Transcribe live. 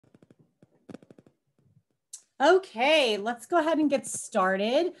Okay, let's go ahead and get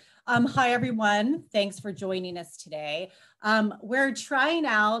started. Hi, everyone. Thanks for joining us today. We're trying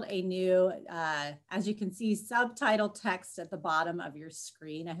out a new, as you can see, subtitle text at the bottom of your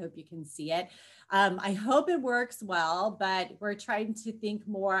screen. I hope you can see it. I hope it works well, but we're trying to think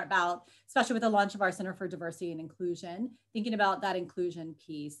more about, especially with the launch of our Center for Diversity and Inclusion, thinking about that inclusion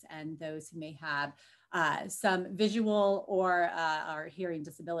piece and those who may have some visual or hearing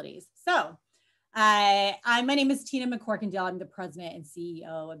disabilities. So, my name is Tina McCorkindale. I'm the president and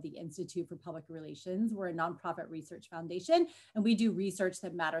CEO of the Institute for Public Relations. We're a nonprofit research foundation, and we do research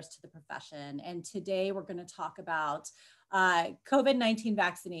that matters to the profession. And today we're going to talk about COVID-19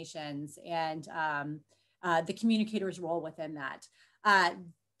 vaccinations and the communicator's role within that.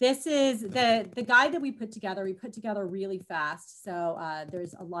 This is the guide that we put together. We put together really fast. So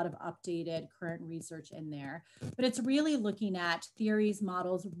there's a lot of updated current research in there, but it's really looking at theories,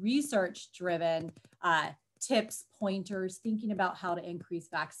 models, research-driven tips, pointers, thinking about how to increase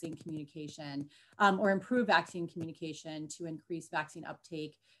vaccine communication or improve vaccine communication to increase vaccine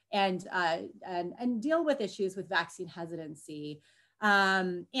uptake and deal with issues with vaccine hesitancy.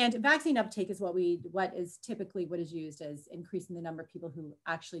 And vaccine uptake is what is typically used as increasing the number of people who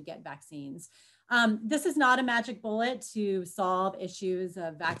actually get vaccines. This is not a magic bullet to solve issues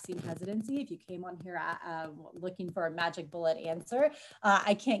of vaccine hesitancy. If you came on here looking for a magic bullet answer,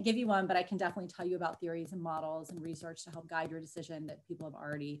 I can't give you one, but I can definitely tell you about theories and models and research to help guide your decision that people have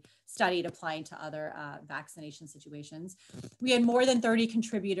already studied applying to other vaccination situations. We had more than 30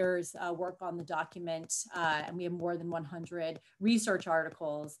 contributors work on the document, and we have more than 100 research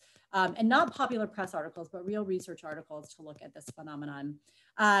articles, and not popular press articles, but real research articles to look at this phenomenon.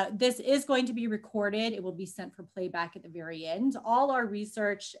 This is going to be recorded. It will be sent for playback at the very end. All our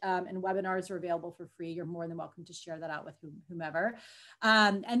research and webinars are available for free. You're more than welcome to share that out with whomever.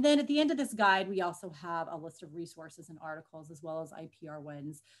 And then at the end of this guide, we also have a list of resources and articles as well as IPR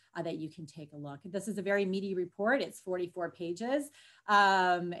ones that you can take a look. This is a very meaty report. It's 44 pages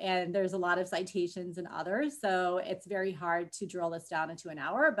and there's a lot of citations and others. So it's very hard to drill this down into an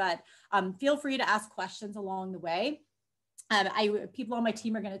hour, but feel free to ask questions along the way. People on my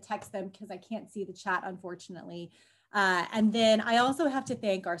team are going to text them because I can't see the chat, unfortunately. And then I also have to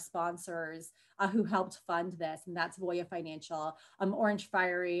thank our sponsors who helped fund this, and that's Voya Financial, Orange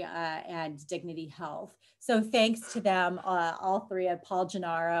Fiery, and Dignity Health. So thanks to them, all three, Paul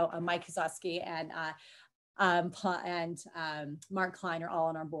Gennaro, Mike Kozowski, and Mark Klein are all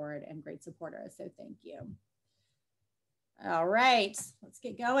on our board and great supporters. So thank you. All right, let's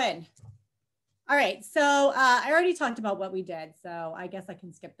get going. All right, so I already talked about what we did, so I guess I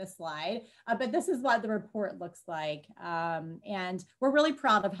can skip this slide, but this is what the report looks like. And we're really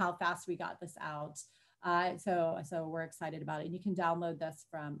proud of how fast we got this out. So we're excited about it. And you can download this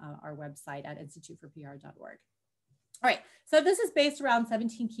from our website at instituteforpr.org. All right, so this is based around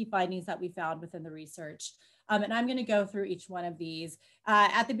 17 key findings that we found within the research. And I'm going to go through each one of these.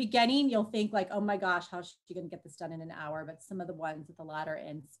 At the beginning, you'll think like, oh my gosh, how is she going to get this done in an hour? But some of the ones at the latter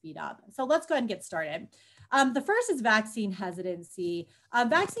end speed up. So let's go ahead and get started. The first is vaccine hesitancy.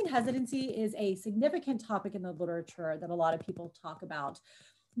 Vaccine hesitancy is a significant topic in the literature that a lot of people talk about.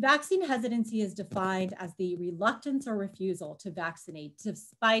 Vaccine hesitancy is defined as the reluctance or refusal to vaccinate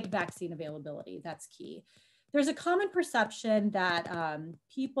despite vaccine availability. That's key. There's a common perception that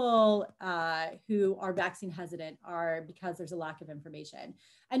people who are vaccine hesitant are because there's a lack of information.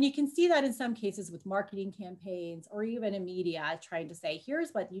 And you can see that in some cases with marketing campaigns or even in media trying to say,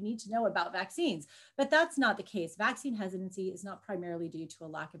 here's what you need to know about vaccines. But that's not the case. Vaccine hesitancy is not primarily due to a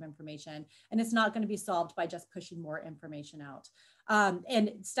lack of information, and it's not going to be solved by just pushing more information out.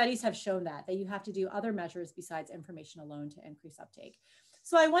 And studies have shown that you have to do other measures besides information alone to increase uptake.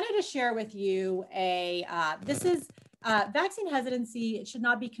 So I wanted to share with you vaccine hesitancy. It should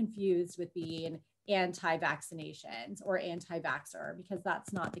not be confused with being anti-vaccinations or anti-vaxxer, because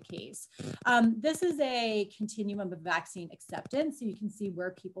that's not the case. This is a continuum of vaccine acceptance. So you can see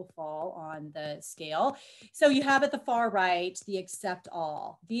where people fall on the scale. So you have at the far right, the accept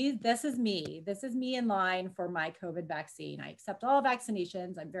all. This is me. This is me in line for my COVID vaccine. I accept all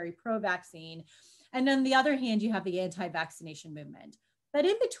vaccinations. I'm very pro-vaccine. And on the other hand, you have the anti-vaccination movement. But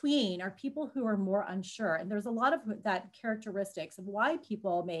in between are people who are more unsure. And there's a lot of that characteristics of why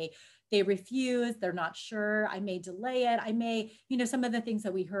people they refuse, they're not sure, I may delay it, I may, some of the things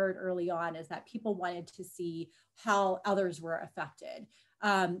that we heard early on is that people wanted to see how others were affected.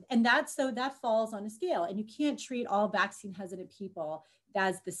 And that falls on a scale, and you can't treat all vaccine hesitant people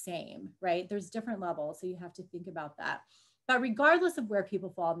as the same, right? There's different levels, so you have to think about that. But regardless of where people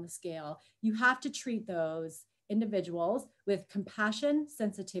fall on the scale, you have to treat those individuals with compassion,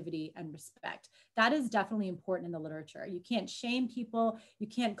 sensitivity, and respect. That is definitely important in the literature. You can't shame people, you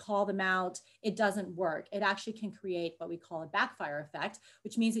can't call them out. It doesn't work. It actually can create what we call a backfire effect,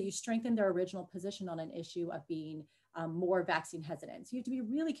 which means that you strengthen their original position on an issue of being more vaccine hesitant. So you have to be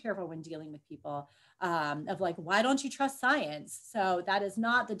really careful when dealing with people of like, why don't you trust science? So that is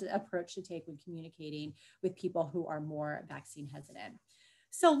not the approach to take when communicating with people who are more vaccine hesitant.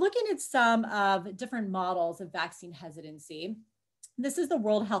 So looking at some of different models of vaccine hesitancy, this is the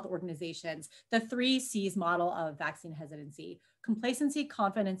World Health Organization's, the 3 C's model of vaccine hesitancy: complacency,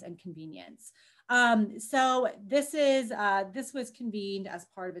 confidence, and convenience. So this was convened as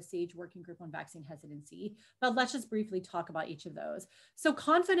part of a SAGE working group on vaccine hesitancy, but let's just briefly talk about each of those. So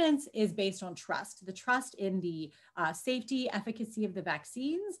confidence is based on trust, the trust in the safety, efficacy of the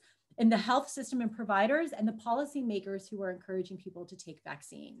vaccines, in the health system and providers, and the policymakers who are encouraging people to take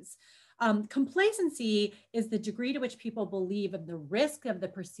vaccines. Complacency is the degree to which people believe in the risk of the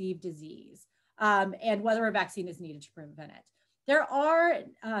perceived disease and whether a vaccine is needed to prevent it. There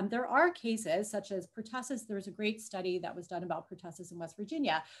are cases such as pertussis. There was a great study that was done about pertussis in West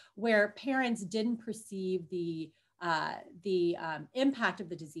Virginia, where parents didn't perceive the impact of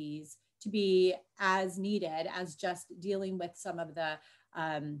the disease to be as needed as just dealing with some of the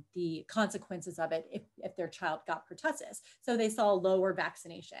consequences of it if their child got pertussis. So they saw lower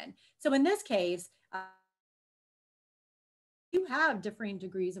vaccination. So in this case, you have differing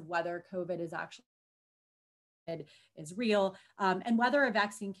degrees of whether COVID is real and whether a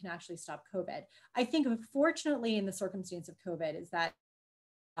vaccine can actually stop COVID. I think fortunately in the circumstance of COVID is that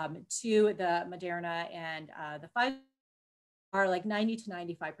to the Moderna and the Pfizer are like 90 to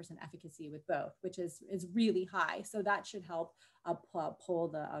 95% efficacy with both, which is really high. So that should help pull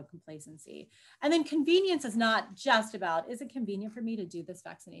the complacency. And then convenience is not just about, is it convenient for me to do this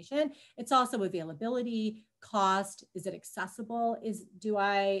vaccination? It's also availability, cost, is it accessible? Is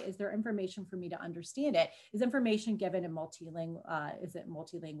there information for me to understand it? Is information given in is it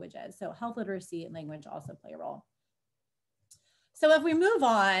multi-languages? So health literacy and language also play a role. So if we move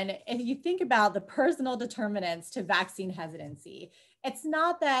on, if you think about the personal determinants to vaccine hesitancy, it's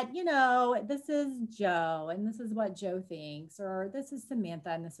not that, this is Joe and this is what Joe thinks, or this is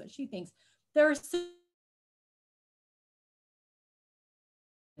Samantha and this is what she thinks. There are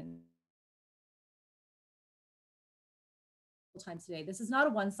times today. This is not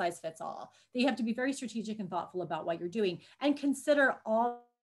a one size fits all. You have to be very strategic and thoughtful about what you're doing and consider all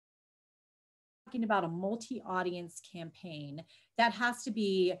talking about a multi-audience campaign that has to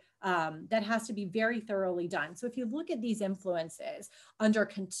be very thoroughly done. So if you look at these influences under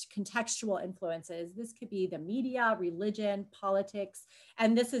contextual influences, this could be the media, religion, politics,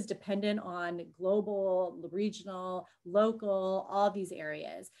 and this is dependent on global, regional, local, all these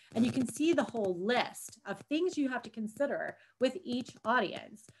areas. And you can see the whole list of things you have to consider with each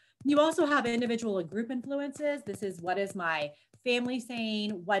audience. You also have individual and group influences. This is what is my family saying,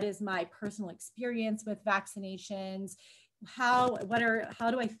 what is my personal experience with vaccinations, how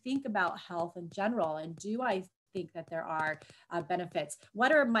do I think about health in general, and do I think that there are benefits?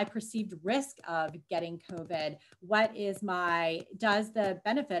 What are my perceived risk of getting COVID? Does the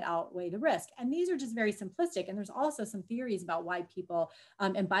benefit outweigh the risk? And these are just very simplistic. And there's also some theories about why people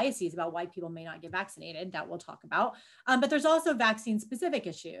and biases about why people may not get vaccinated that we'll talk about. But there's also vaccine specific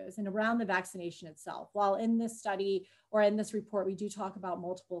issues and around the vaccination itself. While in this study or in this report, we do talk about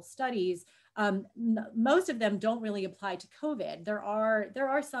multiple studies, most of them don't really apply to COVID. There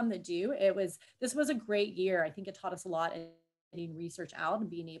are some that do. This was a great year. I think it taught us a lot in getting research out and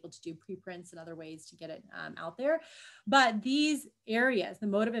being able to do preprints and other ways to get it out there. But these areas, the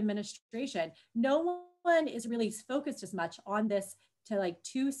mode of administration, no one is really focused as much on this to like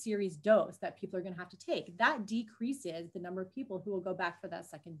 2 series dose that people are going to have to take. That decreases the number of people who will go back for that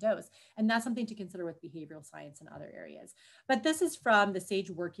second dose. And that's something to consider with behavioral science and other areas. But this is from the SAGE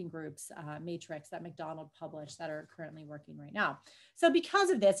working groups matrix that McDonald published that are currently working right now. So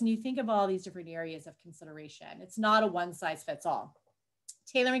because of this, and you think of all these different areas of consideration, it's not a one size fits all.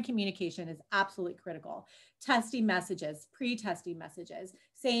 Tailoring communication is absolutely critical. Testing messages, pre-testing messages,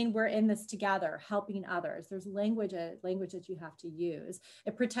 saying we're in this together, helping others. There's language that you have to use.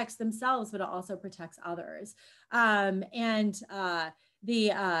 It protects themselves, but it also protects others. You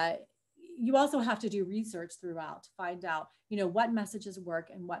also have to do research throughout to find out, what messages work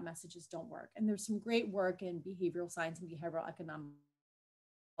and what messages don't work. And there's some great work in behavioral science and behavioral economics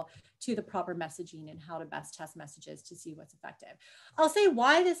to the proper messaging and how to best test messages to see what's effective. I'll say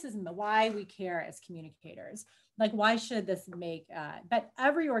why we care as communicators. Like, why should this make, but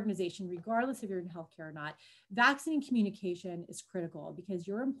every organization, regardless if you're in healthcare or not, vaccine communication is critical because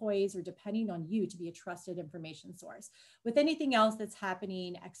your employees are depending on you to be a trusted information source. With anything else that's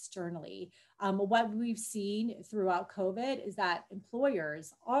happening externally, what we've seen throughout COVID is that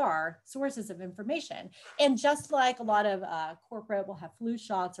employers are sources of information. And just like a lot of corporate will have flu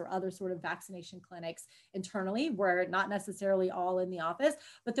shots or other sort of vaccination clinics internally, we're not necessarily all in the office,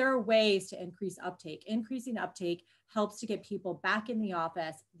 but there are ways to increase uptake. Increasing uptake helps to get people back in the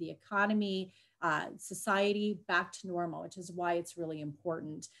office, the economy, society back to normal, which is why it's really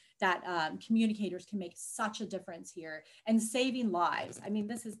important that communicators can make such a difference here and saving lives. I mean,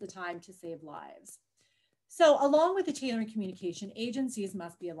 this is the time to save lives. So along with the tailoring communication, agencies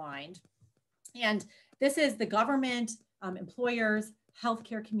must be aligned. And this is the government, employers,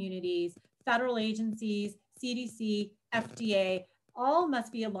 healthcare communities, federal agencies, CDC, FDA, all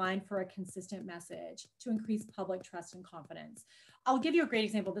must be aligned for a consistent message to increase public trust and confidence. I'll give you a great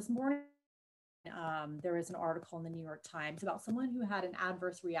example. This morning, there was an article in the New York Times about someone who had an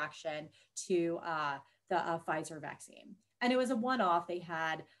adverse reaction to the Pfizer vaccine. And it was a one-off. They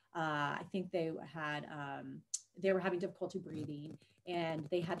had, I think they were having difficulty breathing and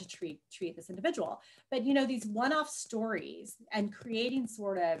they had to treat this individual. But, you know, these one-off stories and creating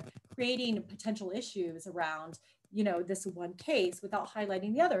potential issues around, you know, this one case without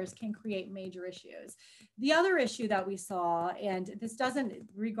highlighting the others can create major issues. The other issue that we saw, and this doesn't,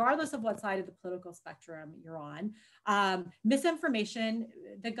 regardless of what side of the political spectrum you're on, misinformation,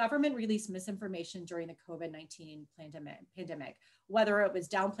 the government released misinformation during the COVID-19 pandemic, whether it was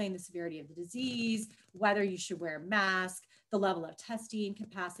downplaying the severity of the disease, whether you should wear a mask, the level of testing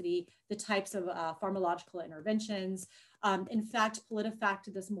capacity, the types of pharmacological interventions. In fact,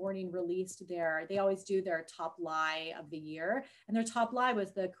 PolitiFact this morning released they always do their top lie of the year. And their top lie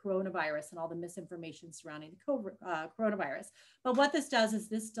was the coronavirus and all the misinformation surrounding the coronavirus. But what this does is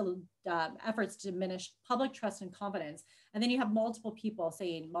this efforts to diminish public trust and confidence. And then you have multiple people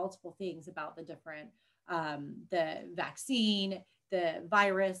saying multiple things about the different, the vaccine, the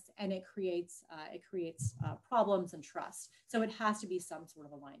virus, and it creates problems and trust. So it has to be some sort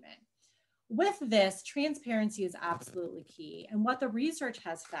of alignment. With this, transparency is absolutely key. And what the research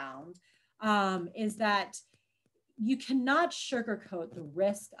has found is that you cannot sugarcoat the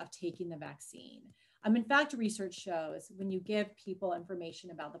risk of taking the vaccine. In fact, research shows when you give people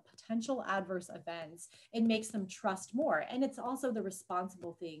information about the potential adverse events, it makes them trust more. And it's also the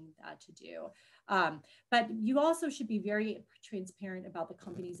responsible thing to do. But you also should be very transparent about the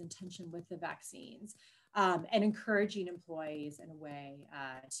company's intention with the vaccines. And encouraging employees in a way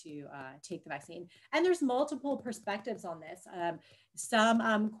to take the vaccine. And there's multiple perspectives on this.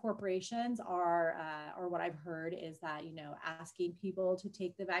 Some corporations are, or what I've heard is that, you know, asking people to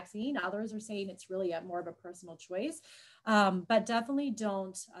take the vaccine. Others are saying it's really more of a personal choice, but definitely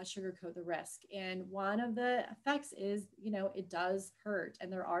don't sugarcoat the risk. And one of the effects is, you know, it does hurt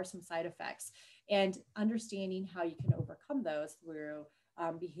and there are some side effects, and understanding how you can overcome those through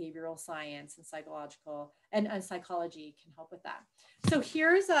behavioral science and psychology can help with that. So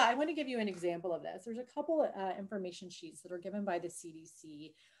here's, I want to give you an example of this. There's a couple information sheets that are given by the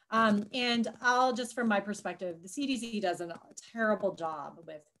CDC. And I'll just, from my perspective, the CDC does a terrible job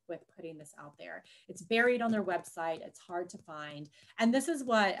with putting this out there. It's buried on their website. It's hard to find. And this is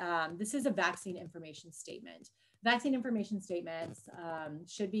what, this is a vaccine information statement. Vaccine information statements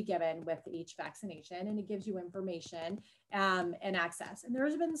should be given with each vaccination, and it gives you information and access. And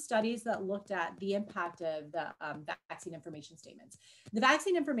there's been studies that looked at the impact of the vaccine information statements. The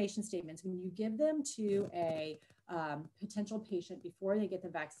vaccine information statements, when you give them to a potential patient before they get the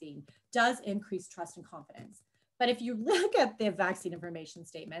vaccine, does increase trust and confidence. But if you look at the vaccine information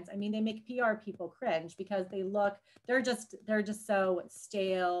statements, I mean, they make PR people cringe because they're just so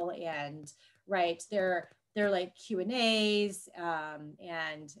stale and right. They're like Q&As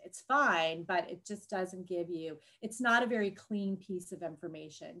and it's fine, but it just doesn't give you, it's not a very clean piece of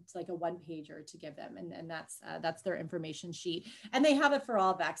information. It's like a one-pager to give them. And that's their information sheet. And they have it for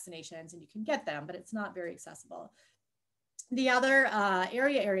all vaccinations and you can get them, but it's not very accessible. The other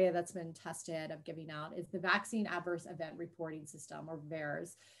area that's been tested of giving out is the Vaccine Adverse Event Reporting System, or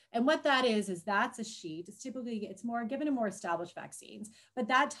VAERS. And what that is that's a sheet. It's more given to more established vaccines, but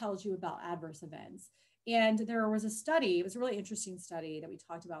that tells you about adverse events. And there was a study, it was a really interesting study that we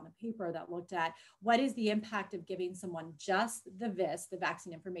talked about in the paper that looked at what is the impact of giving someone just the VIS, the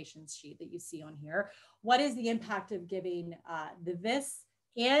vaccine information sheet that you see on here. What is the impact of giving the VIS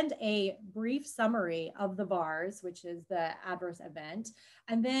and a brief summary of the VARS, which is the adverse event,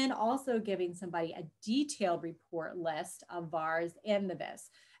 and then also giving somebody a detailed report list of VARS and the VIS.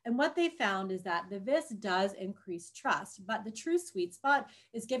 And what they found is that the VIS does increase trust, but the true sweet spot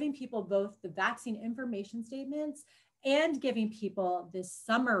is giving people both the vaccine information statements and giving people this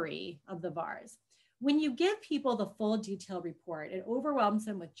summary of the VARs. When you give people the full detailed report, it overwhelms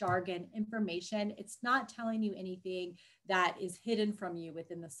them with jargon, information. It's not telling you anything that is hidden from you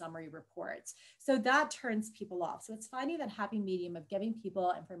within the summary reports. So that turns people off. So it's finding that happy medium of giving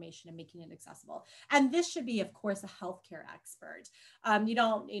people information and making it accessible. And this should be, of course, a healthcare expert. You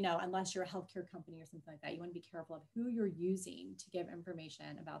don't, unless you're a healthcare company or something like that, you want to be careful of who you're using to give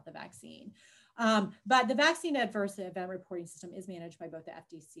information about the vaccine. But the vaccine adverse event reporting system is managed by both the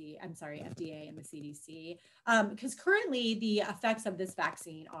FDA and the CDC. Because currently the effects of this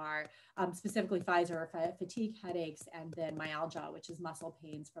vaccine are specifically Pfizer, fatigue, headaches, and then myalgia, which is muscle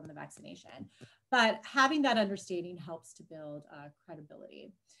pains from the vaccination. But having that understanding helps to build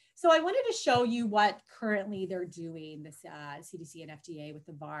credibility. So I wanted to show you what currently they're doing, this CDC and FDA with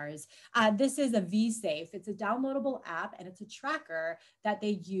the VARs. This is a VSafe. It's a downloadable app, and it's a tracker that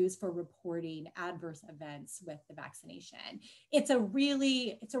they use for reporting adverse events with the vaccination. It's a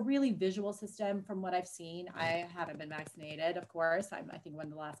really visual system from what I've seen. I haven't been vaccinated, of course. I'm, I think, one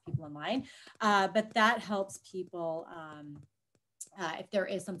of the last people in line, but that helps people if there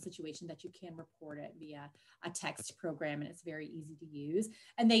is some situation that you can report it via a text program, and it's very easy to use.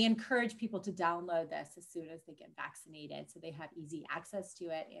 And they encourage people to download this as soon as they get vaccinated, so they have easy access to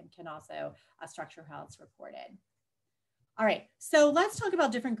it and can also structure how it's reported. All right, so let's talk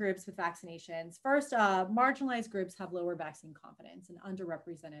about different groups with vaccinations. First, marginalized groups have lower vaccine confidence, and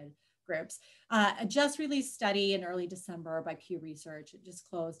underrepresented groups. A just released study in early December by Pew Research, it just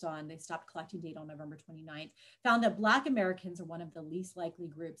closed on, they stopped collecting data on November 29th, found that Black Americans are one of the least likely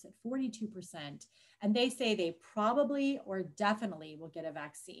groups at 42%. And they say they probably or definitely will get a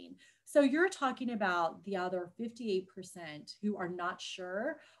vaccine. So you're talking about the other 58% who are not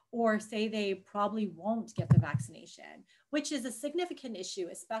sure or say they probably won't get the vaccination, which is a significant issue,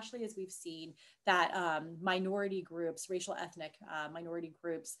 especially as we've seen that minority groups, racial ethnic minority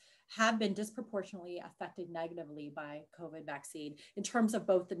groups have been disproportionately affected negatively by COVID vaccine in terms of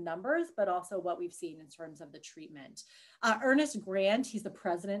both the numbers, but also what we've seen in terms of the treatment. Ernest Grant, he's the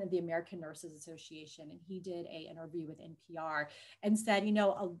president of the American Nurses Association, and he did an interview with NPR and said,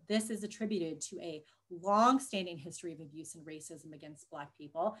 this is attributed to a long-standing history of abuse and racism against Black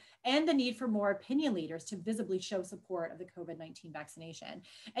people, and the need for more opinion leaders to visibly show support of the COVID-19 vaccination.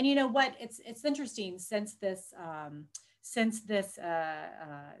 And you know what? It's interesting since this.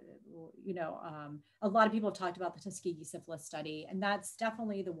 A lot of people have talked about the Tuskegee syphilis study, and that's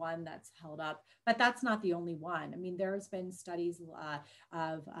definitely the one that's held up, but that's not the only one. I mean, there's been studies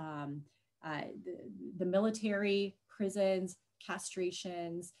of the military, prisons,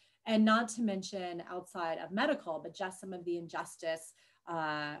 castrations, and not to mention outside of medical, but just some of the injustice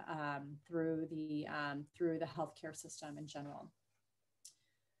through the healthcare system in general.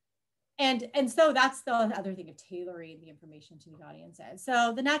 And so that's the other thing of tailoring the information to the audiences.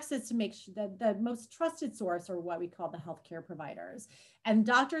 So the next is to make sure that the most trusted source are what we call the healthcare providers. And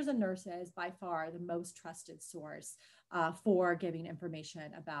doctors and nurses, by far, the most trusted source for giving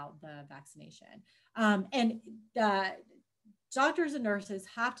information about the vaccination. Doctors and nurses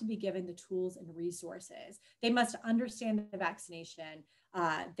have to be given the tools and resources. They must understand the vaccination.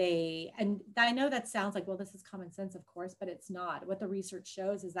 And I know that sounds like, well, this is common sense, of course, but it's not. What the research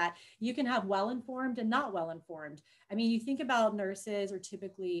shows is that you can have well-informed and not well-informed. I mean, you think about nurses are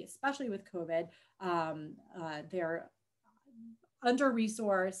typically, especially with COVID, they're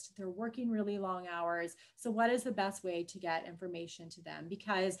under-resourced, they're working really long hours. So what is the best way to get information to them?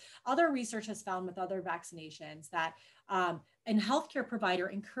 Because other research has found with other vaccinations that a healthcare provider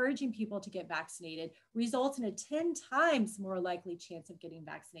encouraging people to get vaccinated results in a 10 times more likely chance of getting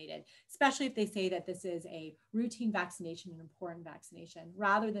vaccinated, especially if they say that this is a routine vaccination, an important vaccination,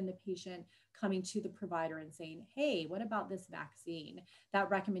 rather than the patient coming to the provider and saying, hey, what about this vaccine? That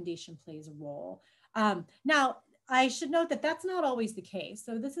recommendation plays a role. Now, I should note that that's not always the case.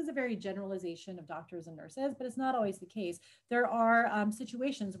 So this is a very generalization of doctors and nurses, but it's not always the case. There are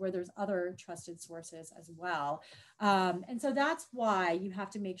situations where there's other trusted sources as well. And so that's why you have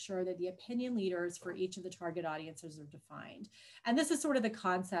to make sure that the opinion leaders for each of the target audiences are defined. And this is sort of the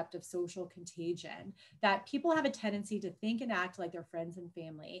concept of social contagion, that people have a tendency to think and act like their friends and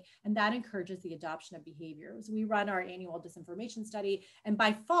family, and that encourages the adoption of behaviors. We run our annual disinformation study, and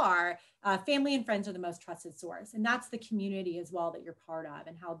by far, family and friends are the most trusted source. And that's the community as well that you're part of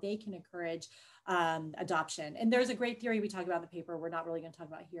and how they can encourage adoption. And there's a great theory we talk about in the paper we're not really going to talk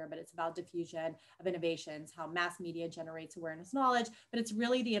about here, but it's about diffusion of innovations, how mass media generates awareness knowledge, but it's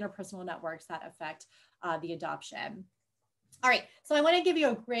really the interpersonal networks that affect the adoption. All right, so I want to give you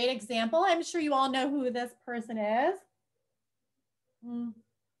a great example. I'm sure you all know who this person is.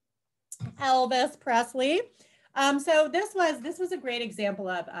 Elvis Presley. So this was a great example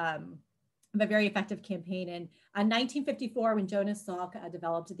of a very effective campaign in 1954 when Jonas Salk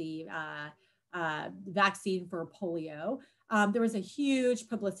developed the vaccine for polio. There was a huge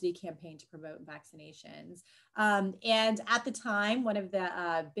publicity campaign to promote vaccinations. And at the time, one of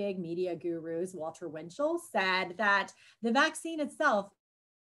the big media gurus, Walter Winchell, said that the vaccine itself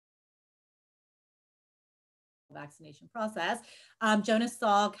vaccination process. Jonas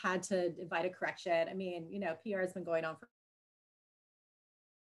Salk had to invite a correction. I mean, you know, PR has been going on for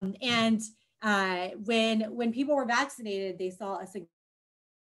and when people were vaccinated, they saw a significant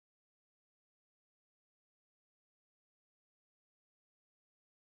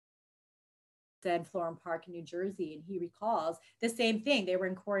in Florham Park in New Jersey, and he recalls the same thing. They were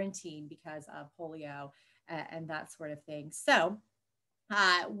in quarantine because of polio and that sort of thing. So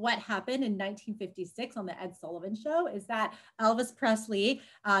what happened in 1956 on the Ed Sullivan Show is that Elvis Presley,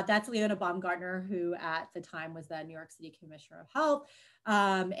 that's Leona Baumgartner, who at the time was the New York City Commissioner of Health,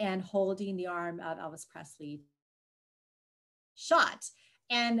 and holding the arm of Elvis Presley shot.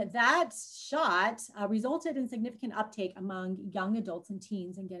 And that shot resulted in significant uptake among young adults and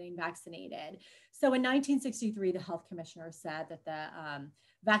teens in getting vaccinated. So in 1963, the health commissioner said that the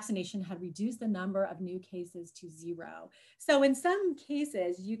vaccination had reduced the number of new cases to 0. So in some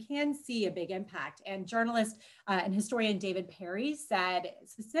cases, you can see a big impact. And journalist and historian David Perry said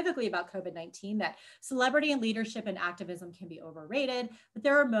specifically about COVID-19 that celebrity and leadership and activism can be overrated, but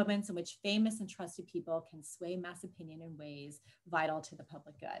there are moments in which famous and trusted people can sway mass opinion in ways vital to the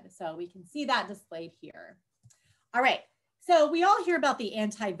public good. So we can see that displayed here. All right. So we all hear about the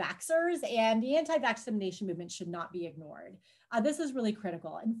anti-vaxxers, and the anti-vaccination movement should not be ignored. This is really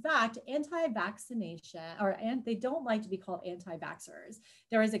critical. In fact, anti-vaccination, and they don't like to be called anti-vaxxers.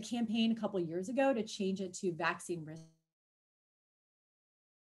 There was a campaign a couple of years ago to change it to vaccine risk.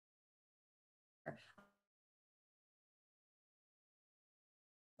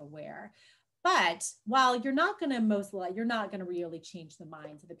 Aware. But while you're not going to really change the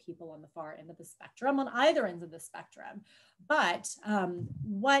minds of the people on the far end of the spectrum, on either ends of the spectrum. But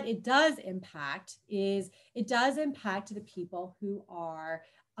what it does impact is it does impact the people who are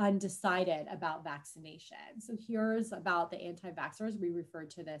undecided about vaccination. So here's about the anti-vaxxers. We refer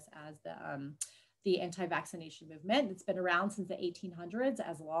to this as the anti-vaccination movement. It's been around since the 1800s,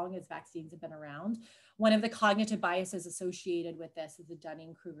 as long as vaccines have been around. One of the cognitive biases associated with this is the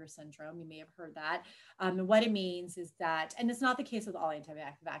Dunning-Kruger syndrome. You may have heard that. And what it means is that, and it's not the case with all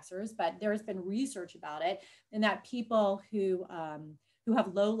anti-vaxxers, but there's been research about it, and that people who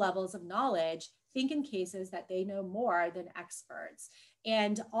have low levels of knowledge think in cases that they know more than experts,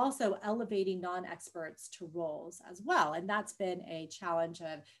 and also elevating non-experts to roles as well. And that's been a challenge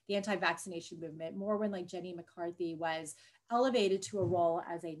of the anti-vaccination movement, more when like Jenny McCarthy was elevated to a role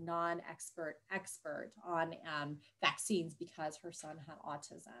as a non-expert expert on vaccines because her son had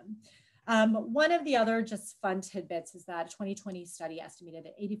autism. One of the other just fun tidbits is that a 2020 study estimated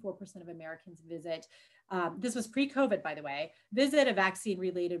that 84% of Americans visit, this was pre-COVID, by the way, visit a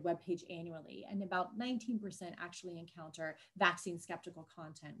vaccine-related webpage annually, and about 19% actually encounter vaccine skeptical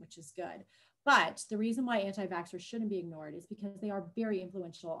content, which is good. But the reason why anti-vaxxers shouldn't be ignored is because they are very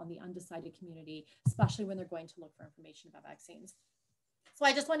influential on the undecided community, especially when they're going to look for information about vaccines. So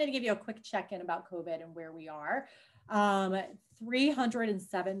I just wanted to give you a quick check-in about COVID and where we are.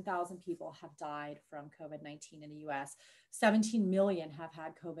 307,000 people have died from COVID-19 in the US. 17 million have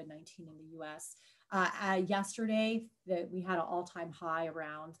had COVID-19 in the US. Yesterday, we had an all-time high,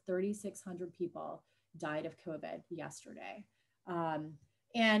 around 3,600 people died of COVID yesterday.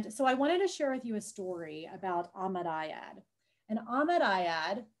 And so I wanted to share with you a story about Ahmed Ayad. And Ahmed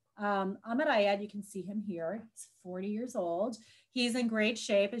Ayad, you can see him here. He's 40 years old. He's in great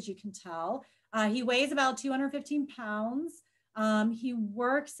shape, as you can tell. He weighs about 215 pounds. He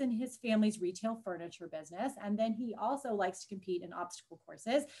works in his family's retail furniture business, and then he also likes to compete in obstacle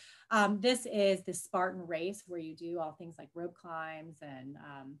courses. This is the Spartan race, where you do all things like rope climbs and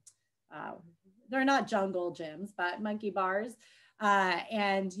they're not jungle gyms, but monkey bars.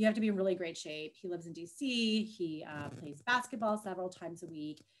 And you have to be in really great shape. He lives in DC. He plays basketball several times a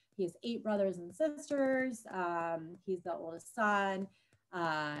week. He has 8 brothers and sisters. He's the oldest son,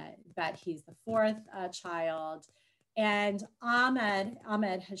 but he's the 4th child. And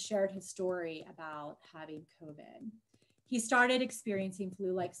Ahmed has shared his story about having COVID. He started experiencing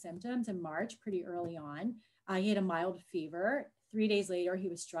flu-like symptoms in March, pretty early on. He had a mild fever. 3 days later, he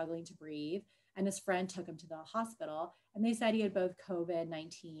was struggling to breathe, and his friend took him to the hospital, and they said he had both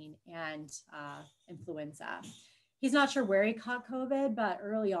COVID-19 and influenza. He's not sure where he caught COVID, but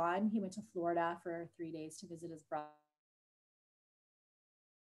early on, he went to Florida for 3 days to visit his brother.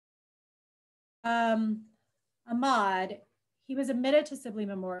 Um, Ahmad, he was admitted to Sibley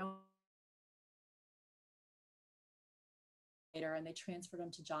Memorial later, and they transferred him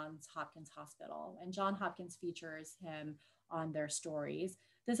to Johns Hopkins Hospital. And John Hopkins features him on their stories.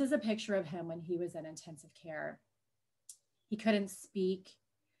 This is a picture of him when he was in intensive care. He couldn't speak.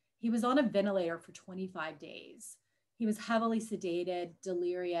 He was on a ventilator for 25 days. He was heavily sedated,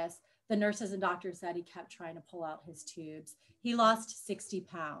 delirious. The nurses and doctors said he kept trying to pull out his tubes. He lost 60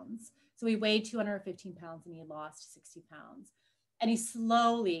 pounds. So he weighed 215 pounds and he lost 60 pounds. And he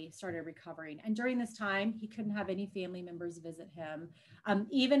slowly started recovering. And during this time, he couldn't have any family members visit him.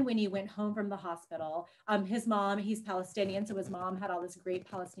 Even when he went home from the hospital, his mom, he's Palestinian, so his mom had all this great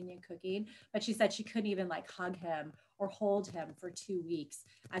Palestinian cooking, but she said she couldn't even like hug him or hold him for 2 weeks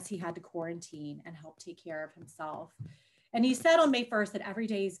as he had to quarantine and help take care of himself. And he said on May 1st that every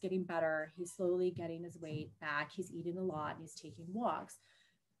day he's getting better. He's slowly getting his weight back. He's eating a lot and he's taking walks.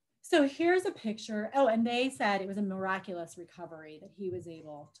 So here's a picture. Oh, and they said it was a miraculous recovery that he was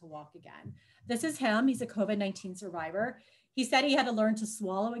able to walk again. This is him. He's a COVID-19 survivor. He said he had to learn to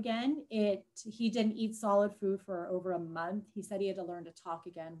swallow again. He didn't eat solid food for over a month. He said he had to learn to talk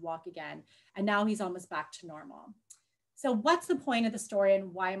again, walk again, and now he's almost back to normal. So what's the point of the story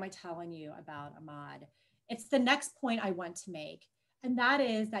and why am I telling you about Ahmad? It's the next point I want to make, and that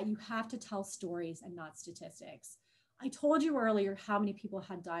is that you have to tell stories and not statistics. I told you earlier how many people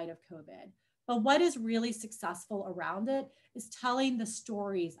had died of COVID, but what is really successful around it is telling the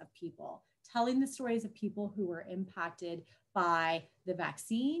stories of people, telling the stories of people who were impacted by the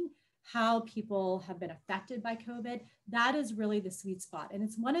vaccine, how people have been affected by COVID. That is really the sweet spot. And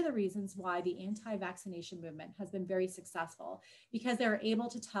it's one of the reasons why the anti-vaccination movement has been very successful, because they're able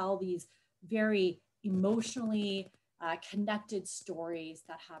to tell these very emotionally connected stories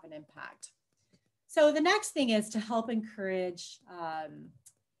that have an impact. So the next thing is to help encourage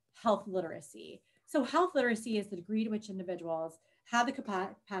health literacy. So health literacy is the degree to which individuals have the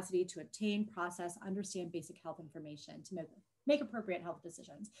capacity to obtain, process, understand basic health information to make appropriate health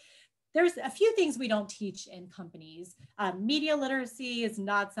decisions. There's a few things we don't teach in companies. Media literacy is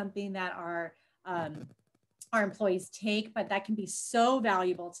not something that our employees take, but that can be so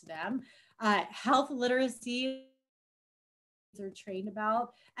valuable to them. Health literacy are trained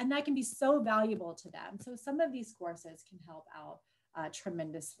about, and that can be so valuable to them. So some of these courses can help out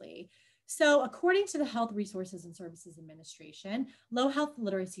tremendously. So according to the Health Resources and Services Administration, low health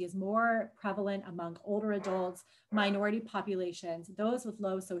literacy is more prevalent among older adults, minority populations, those with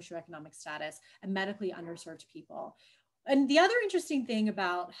low socioeconomic status, and medically underserved people. And the other interesting thing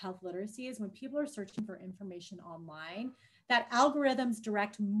about health literacy is when people are searching for information online, that algorithms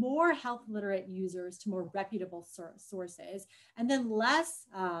direct more health literate users to more reputable sources, and then less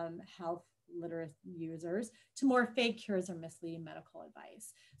health literate users to more fake cures or misleading medical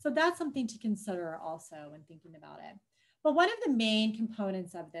advice. So that's something to consider also when thinking about it. But one of the main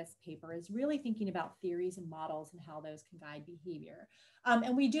components of this paper is really thinking about theories and models and how those can guide behavior.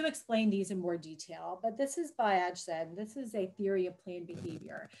 And we do explain these in more detail, but this is by Edson. This is a theory of planned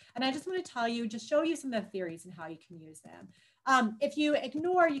behavior. And I just want to tell you, just show you some of the theories and how you can use them. If you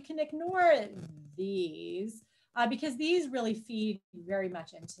can ignore these, because these really feed very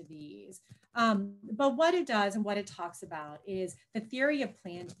much into these. But what it does and what it talks about is the theory of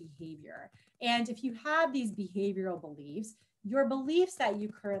planned behavior. And if you have these behavioral beliefs, your beliefs that you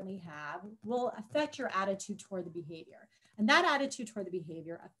currently have will affect your attitude toward the behavior. And that attitude toward the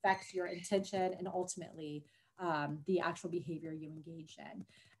behavior affects your intention and ultimately the actual behavior you engage in.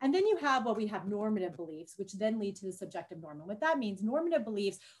 And then you have what we have normative beliefs, which then lead to the subjective norm. And what that means, normative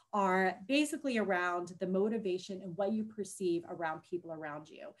beliefs are basically around the motivation and what you perceive around people around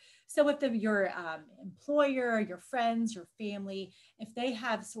you. So if your employer, your friends, your family, if they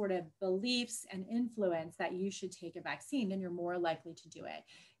have sort of beliefs and influence that you should take a vaccine, then you're more likely to do it.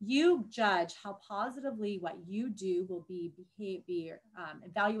 You judge how positively what you do will be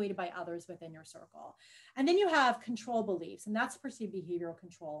evaluated by others within your circle. And then you have control beliefs, and that's perceived behavioral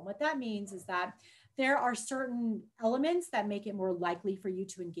control. And what that means is that there are certain elements that make it more likely for you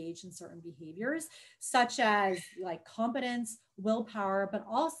to engage in certain behaviors, such as like competence, willpower, but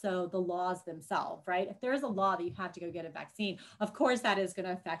also the laws themselves, right? If there's a law that you have to go get a vaccine, of course, that is going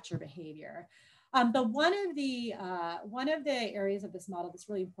to affect your behavior. But one of the areas of this model that's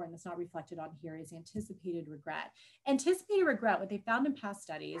really important that's not reflected on here is anticipated regret. Anticipated regret, what they found in past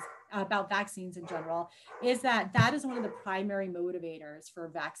studies about vaccines in general, is that is one of the primary motivators for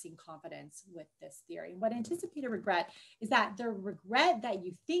vaccine confidence with this theory. What anticipated regret is that the regret that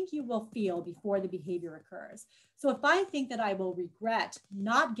you think you will feel before the behavior occurs. So if I think that I will regret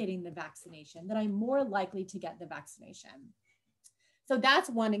not getting the vaccination, then I'm more likely to get the vaccination. So that's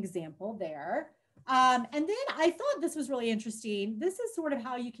one example there. And then I thought this was really interesting. This is sort of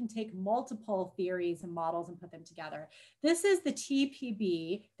how you can take multiple theories and models and put them together. This is the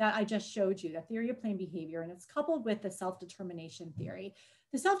TPB that I just showed you, the theory of planned behavior, and it's coupled with the self-determination theory.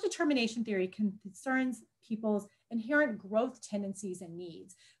 The self-determination theory concerns people's inherent growth tendencies and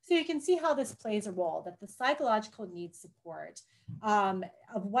needs. So you can see how this plays a role, that the psychological needs support of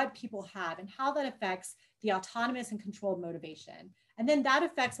what people have and how that affects the autonomous and controlled motivation. And then that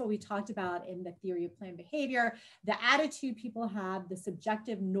affects what we talked about in the theory of planned behavior, the attitude people have, the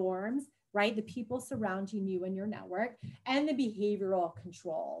subjective norms, right? The people surrounding you and your network, and the behavioral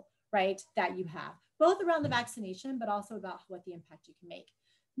control, right, that you have, both around the vaccination, but also about what the impact you can make.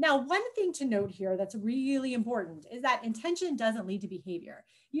 Now, one thing to note here that's really important is that intention doesn't lead to behavior.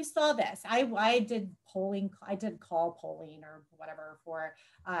 You saw this. I did polling, I did call polling or whatever for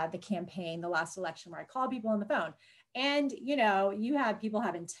the campaign, the last election, where I called people on the phone. And, you know, you have people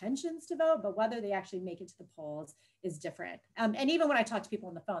have intentions to vote, but whether they actually make it to the polls is different. And even when I talked to people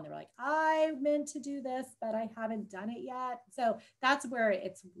on the phone, they were like, I meant to do this, but I haven't done it yet. So that's where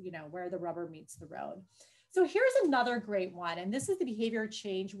it's, you know, where the rubber meets the road. So here's another great one. And this is the behavior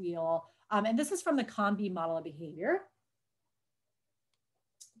change wheel. And this is from the COM-B model of behavior.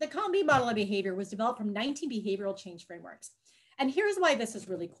 The COM-B model of behavior was developed from 19 behavioral change frameworks. And here's why this is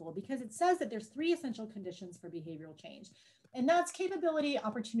really cool, because it says that there's 3 essential conditions for behavioral change. And that's capability,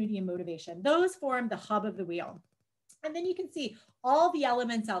 opportunity, and motivation. Those form the hub of the wheel. And then you can see all the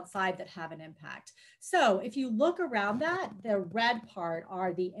elements outside that have an impact. So if you look around that, the red part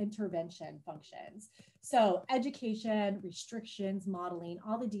are the intervention functions. So education, restrictions, modeling,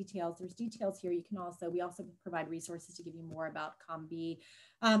 all the details. There's details here. You can also, we also provide resources to give you more about COM-B.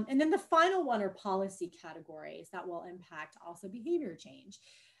 And then the final one are policy categories that will impact also behavior change.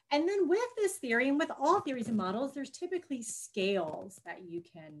 And then with this theory and with all theories and models, there's typically scales that you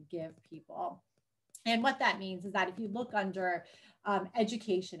can give people. And what that means is that if you look under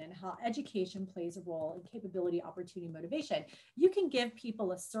education and how education plays a role in capability, opportunity, motivation, you can give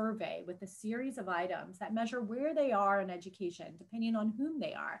people a survey with a series of items that measure where they are in education, depending on whom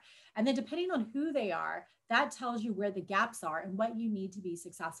they are. And then depending on who they are, that tells you where the gaps are and what you need to be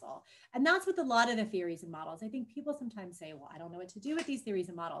successful. And that's with a lot of the theories and models. I think people sometimes say, well, I don't know what to do with these theories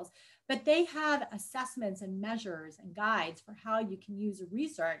and models, but they have assessments and measures and guides for how you can use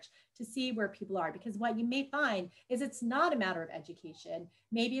research to see where people are. Because what you may find is it's not a matter of education.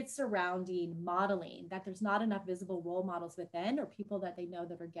 Maybe it's surrounding modeling, that there's not enough visible role models within or people that they know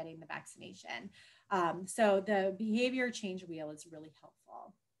that are getting the vaccination. So the behavior change wheel is really helpful.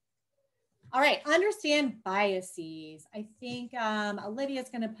 All right, understand biases. I think Olivia's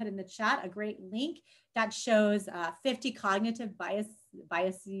going to put in the chat a great link that shows 50 cognitive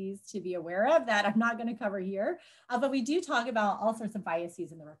biases to be aware of that I'm not going to cover here. But we do talk about all sorts of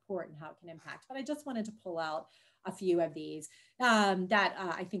biases in the report and how it can impact. But I just wanted to pull out a few of these that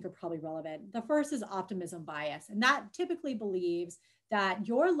I think are probably relevant. The first is optimism bias, and that typically believes that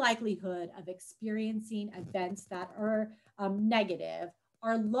your likelihood of experiencing events that are negative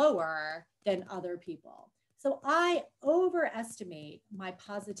are lower than other people. So I overestimate my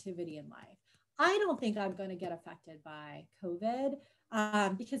positivity in life. I don't think I'm going to get affected by COVID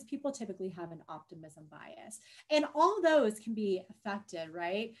because people typically have an optimism bias. And all those can be affected,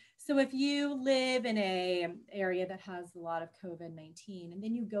 right? So if you live in an area that has a lot of COVID-19 and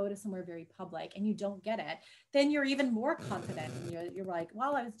then you go to somewhere very public and you don't get it, then you're even more confident. And you're like,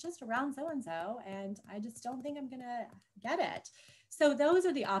 well, I was just around so-and-so and I just don't think I'm going to get it. So those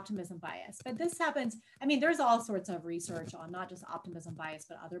are the optimism bias. But this happens, I mean, there's all sorts of research on not just optimism bias,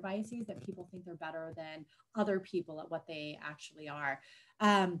 but other biases that people think they're better than other people at what they actually are.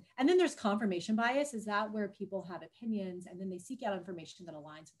 And then there's confirmation bias. Is that where people have opinions and then they seek out information that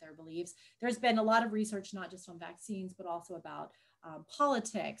aligns with their beliefs? There's been a lot of research, not just on vaccines, but also about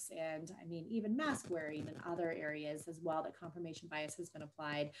politics and I mean, even mask wearing and other areas as well that confirmation bias has been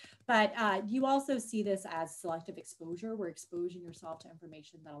applied. But you also see this as selective exposure, where exposing yourself to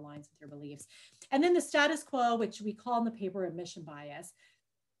information that aligns with your beliefs. And then the status quo, which we call in the paper admission bias.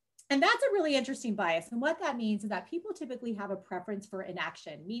 And that's a really interesting bias. And what that means is that people typically have a preference for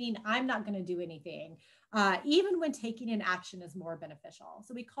inaction, meaning I'm not going to do anything, even when taking an action is more beneficial.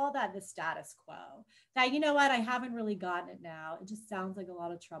 So we call that the status quo. That, you know what, I haven't really gotten it now. It just sounds like a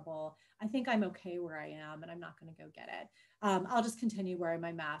lot of trouble. I think I'm okay where I am and I'm not going to go get it. I'll just continue wearing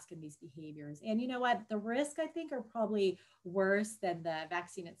my mask and these behaviors. And you know what, the risk I think are probably worse than the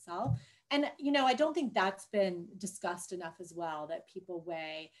vaccine itself. And, you know, I don't think that's been discussed enough as well, that people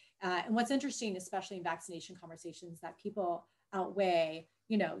weigh. And what's interesting, especially in vaccination conversations, that people outweigh,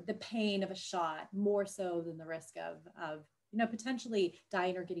 you know, the pain of a shot more so than the risk of you know, potentially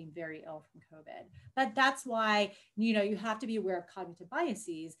dying or getting very ill from COVID. But that's why, you know, you have to be aware of cognitive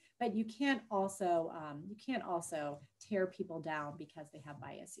biases, but you can't also tear people down because they have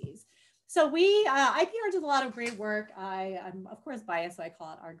biases. So we, IPR does a lot of great work. I'm of course biased, so I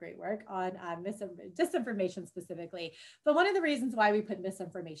call it our great work on disinformation specifically. But one of the reasons why we put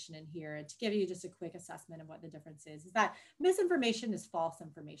misinformation in here, and to give you just a quick assessment of what the difference is that misinformation is false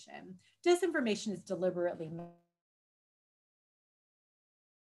information. Disinformation is deliberately,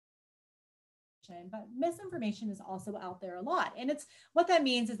 but misinformation is also out there a lot. And it's what that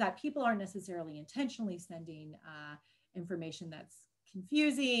means is that people aren't necessarily intentionally sending information that's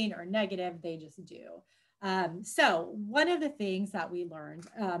confusing or negative, they just do. So one of the things that we learned,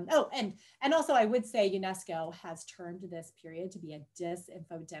 and also I would say UNESCO has termed this period to be a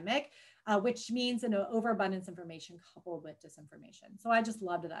disinfodemic, which means an overabundance of information coupled with disinformation. So I just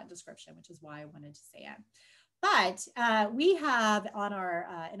loved that description, which is why I wanted to say it. But we have on our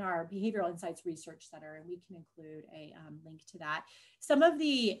in our Behavioral Insights Research Center, and we can include a link to that, some of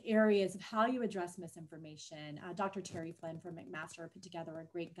the areas of how you address misinformation. Dr. Terry Flynn from McMaster put together a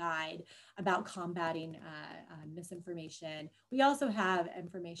great guide about combating misinformation. We also have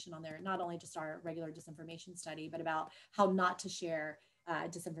information on there, not only just our regular disinformation study, but about how not to share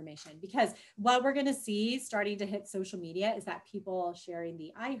disinformation, because what we're going to see starting to hit social media is that people sharing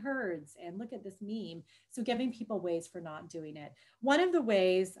the I heards and look at this meme. So giving people ways for not doing it. One of the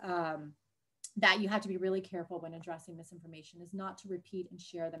ways that you have to be really careful when addressing misinformation is not to repeat and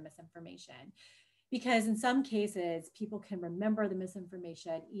share the misinformation, because in some cases people can remember the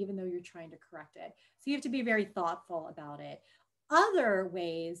misinformation even though you're trying to correct it. So you have to be very thoughtful about it. Other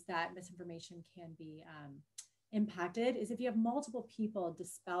ways that misinformation can be impacted is if you have multiple people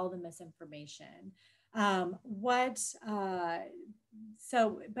dispel the misinformation. But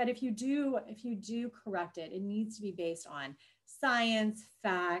if you do correct it, it needs to be based on science,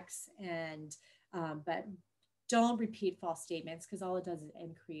 facts, and but don't repeat false statements, because all it does is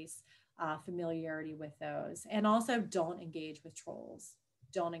increase familiarity with those. And also don't engage with trolls.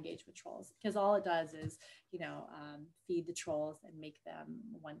 Don't engage with trolls, because all it does is, you know, feed the trolls and make them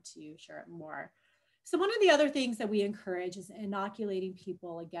want to share it more. So one of the other things that we encourage is inoculating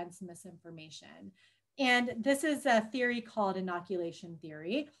people against misinformation. And this is a theory called inoculation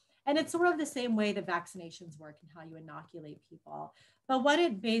theory. And it's sort of the same way the vaccinations work and how you inoculate people. But what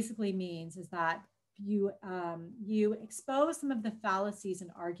it basically means is that you expose some of the fallacies and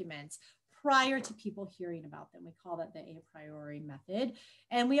arguments prior to people hearing about them. We call that the a priori method.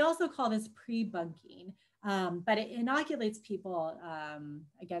 And we also call this pre-bunking. But it inoculates people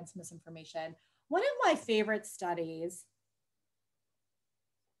against misinformation. One of my favorite studies,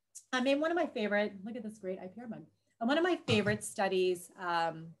 look at this great IPR mug. One of my favorite studies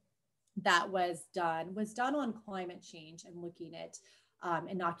that was done on climate change and looking at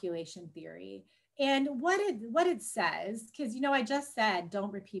inoculation theory. And what it says, because, you know, I just said,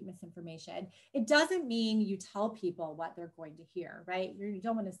 don't repeat misinformation. It doesn't mean you tell people what they're going to hear, right? You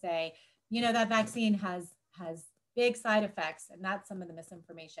don't want to say, you know, that vaccine has big side effects, and that's some of the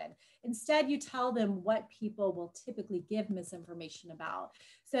misinformation. Instead, you tell them what people will typically give misinformation about.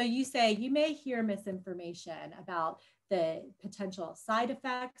 So you say, you may hear misinformation about the potential side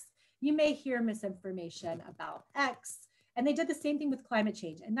effects. You may hear misinformation about X. And they did the same thing with climate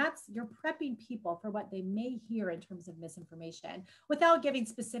change. And that's, you're prepping people for what they may hear in terms of misinformation without giving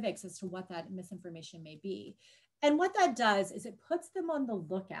specifics as to what that misinformation may be. And what that does is it puts them on the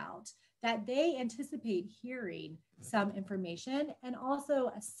lookout that they anticipate hearing some information and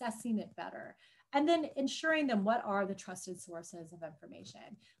also assessing it better. And then ensuring them what are the trusted sources of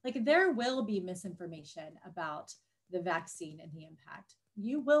information. Like, there will be misinformation about the vaccine and the impact.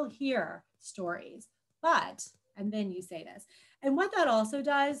 You will hear stories, but, and then you say this. And what that also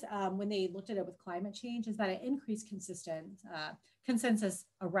does when they looked at it with climate change is that it increased consensus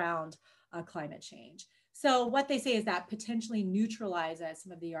around climate change. So what they say is that potentially neutralizes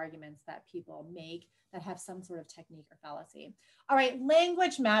some of the arguments that people make that have some sort of technique or fallacy. All right,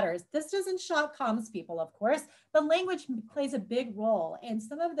 language matters. This doesn't shock comms people, of course, but language plays a big role. And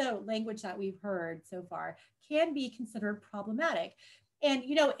some of the language that we've heard so far can be considered problematic. And,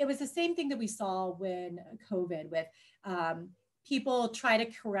 it was the same thing that we saw when COVID with people try to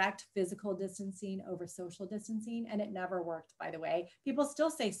correct physical distancing over social distancing, and it never worked, by the way. People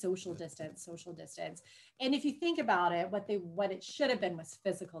still say social distance, social distance. And if you think about it, what it should have been was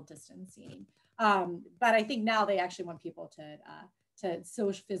physical distancing. But I think now they actually want people to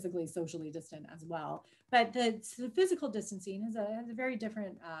physically, socially distant as well. But the physical distancing has a very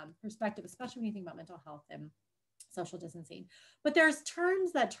different perspective, especially when you think about mental health and social distancing. But there's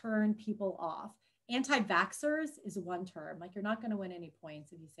terms that turn people off. Anti-vaxxers is one term. Like, you're not going to win any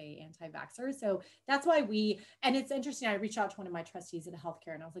points if you say anti-vaxxers. So that's why and it's interesting. I reached out to one of my trustees at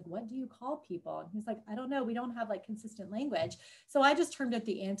healthcare and I was like, what do you call people? And he's like, I don't know. We don't have like consistent language. So I just termed it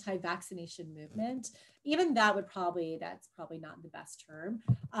the anti-vaccination movement. Even that's probably not the best term.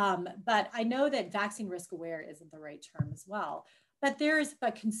 But I know that vaccine risk aware isn't the right term as well. But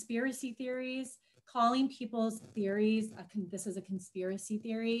conspiracy theories, calling people's theories, this is a conspiracy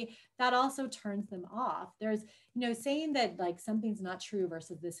theory, that also turns them off. There's, saying that like something's not true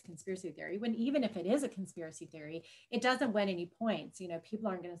versus this conspiracy theory, when even if it is a conspiracy theory, it doesn't win any points. People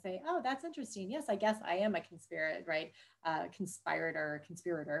aren't going to say, oh, that's interesting. Yes, I guess I am a conspirator.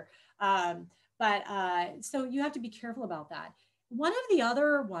 So you have to be careful about that. One of the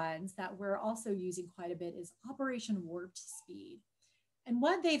other ones that we're also using quite a bit is Operation Warp Speed. And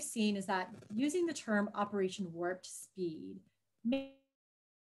what they've seen is that using the term Operation Warp Speed,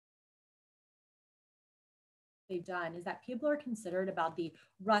 they've done is that people are considered about the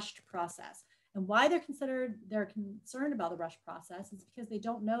rushed process. And why they're concerned about the rushed process is because they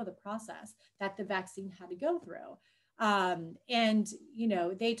don't know the process that the vaccine had to go through.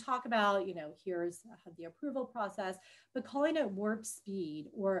 They talk about, here's the approval process, but calling it warp speed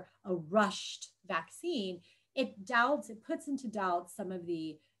or a rushed vaccine, it puts into doubt some of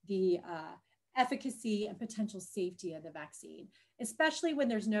the efficacy and potential safety of the vaccine, especially when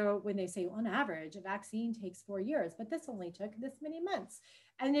they say on average a vaccine takes 4 years, but this only took this many months.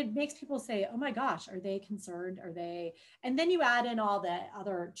 And it makes people say, oh my gosh, are they concerned? And then you add in all the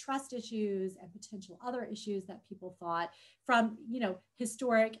other trust issues and potential other issues that people thought from,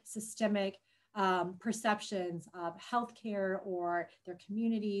 historic, systemic perceptions of healthcare or their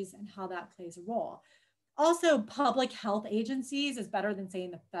communities and how that plays a role. Also, public health agencies is better than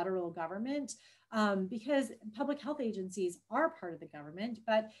saying the federal government, because public health agencies are part of the government,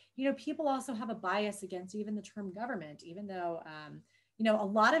 but people also have a bias against even the term government, even though a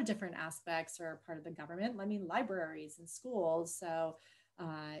lot of different aspects are part of the government. I mean, libraries and schools. So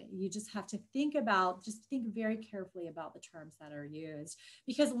you just have to think very carefully about the terms that are used,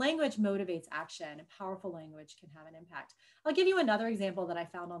 because language motivates action, and powerful language can have an impact. I'll give you another example that I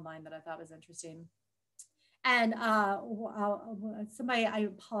found online that I thought was interesting. And somebody, I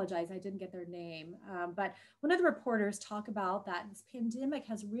apologize, I didn't get their name, but one of the reporters talked about that this pandemic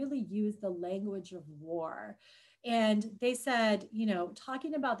has really used the language of war. And they said,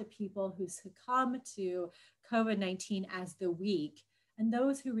 talking about the people who succumb to COVID-19 as the weak, and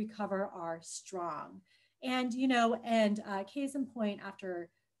those who recover are strong. And, case in point, after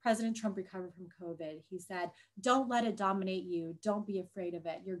President Trump recovered from COVID, he said, don't let it dominate you. Don't be afraid of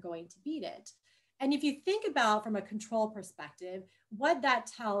it. You're going to beat it. And if you think about from a control perspective, what that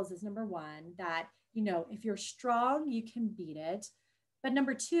tells is, number one, that, if you're strong, you can beat it. But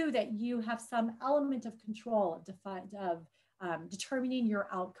number two, that you have some element of control of determining your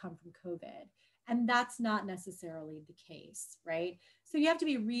outcome from COVID. And that's not necessarily the case, right? So you have to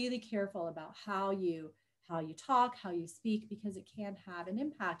be really careful about how you talk, how you speak, because it can have an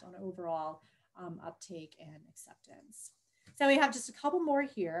impact on overall uptake and acceptance. So we have just a couple more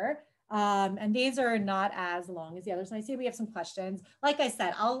here. And these are not as long as the others. And I see we have some questions. Like I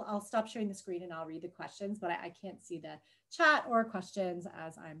said, I'll stop sharing the screen and I'll read the questions, but I can't see the chat or questions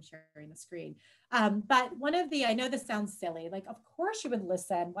as I'm sharing the screen. But I know this sounds silly, like, of course you would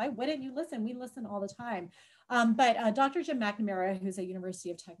listen. Why wouldn't you listen? We listen all the time. But Dr. Jim McNamara, who's at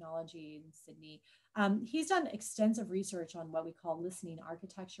University of Technology in Sydney, he's done extensive research on what we call listening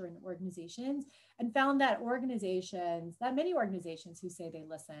architecture in organizations, and found that many organizations who say they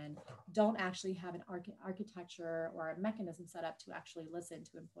listen don't actually have an architecture or a mechanism set up to actually listen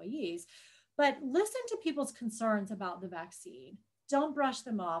to employees. But listen to people's concerns about the vaccine. Don't brush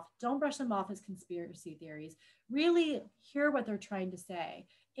them off. Don't brush them off as conspiracy theories. Really hear what they're trying to say.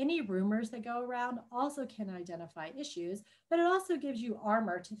 Any rumors that go around also can identify issues, but it also gives you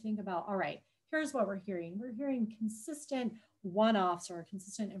armor to think about, all right, here's what we're hearing. We're hearing consistent one-offs or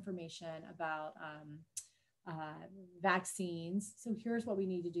consistent information about vaccines. So here's what we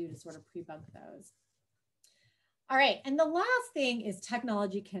need to do to sort of pre-bunk those. All right, and the last thing is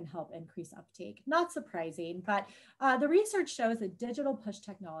technology can help increase uptake. Not surprising, but the research shows that digital push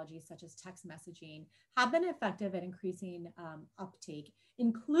technologies such as text messaging have been effective at increasing uptake,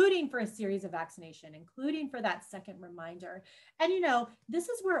 including for a series of vaccination, including for that second reminder. And this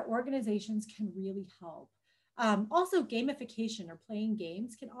is where organizations can really help. Also, gamification or playing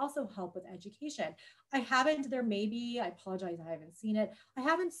games can also help with education. I apologize, I haven't seen it. I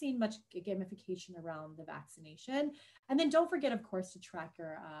haven't seen much gamification around the vaccination. And then don't forget, of course, to track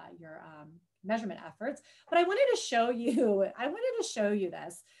your measurement efforts. But I wanted to show you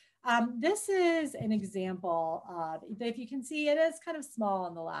this. This is an example of, if you can see, it is kind of small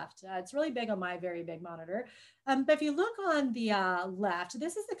on the left. It's really big on my very big monitor. But if you look on the left,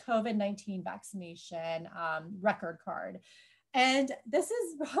 this is the COVID-19 vaccination record card. And this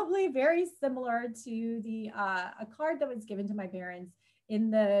is probably very similar to a card that was given to my parents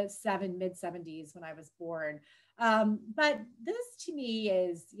in the mid 70s when I was born. But this to me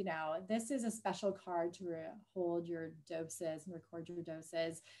is, this is a special card to hold your doses and record your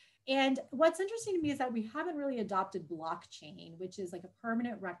doses. And what's interesting to me is that we haven't really adopted blockchain, which is like a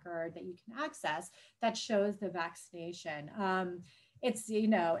permanent record that you can access that shows the vaccination. It's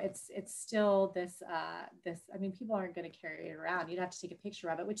still this, I mean, people aren't going to carry it around. You'd have to take a picture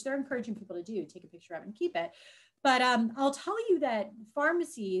of it, which they're encouraging people to do, take a picture of it and keep it. But I'll tell you that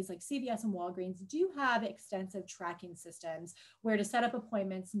pharmacies like CVS and Walgreens do have extensive tracking systems where to set up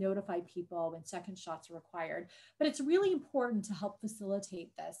appointments, notify people when second shots are required. But it's really important to help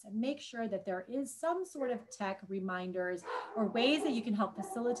facilitate this and make sure that there is some sort of tech reminders or ways that you can help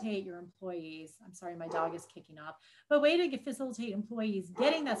facilitate your employees. I'm sorry, my dog is kicking off, but way to facilitate employees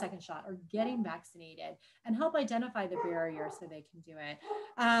getting that second shot or getting vaccinated and help identify the barriers so they can do it.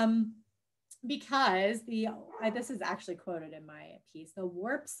 Because this is actually quoted in my piece, the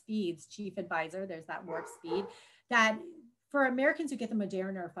Warp Speed's chief advisor, there's that Warp Speed, that for Americans who get the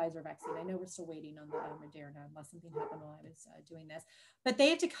Moderna or Pfizer vaccine, I know we're still waiting on the Moderna unless something happened while I was doing this, but they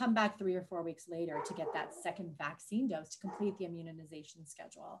have to come back 3 or 4 weeks later to get that second vaccine dose to complete the immunization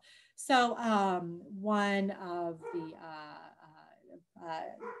schedule. So one of the,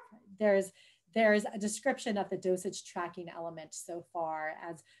 there's a description of the dosage tracking element so far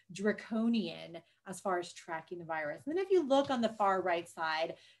as draconian as far as tracking the virus. And then if you look on the far right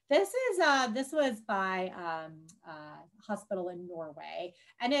side, this was by a hospital in Norway,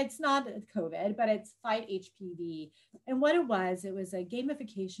 and it's not COVID, but it's Fight HPV. And what it was a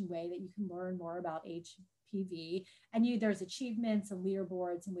gamification way that you can learn more about HPV, and there's achievements and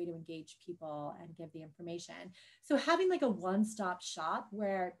leaderboards and way to engage people and give the information. So having like a one-stop shop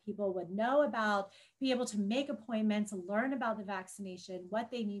where people would know about, be able to make appointments, learn about the vaccination, what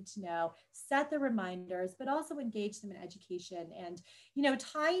they need to know, set the reminders, but also engage them in education and,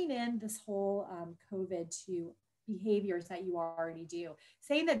 tying in this whole COVID to behaviors that you already do,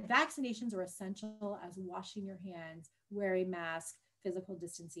 saying that vaccinations are essential as washing your hands, wearing masks, physical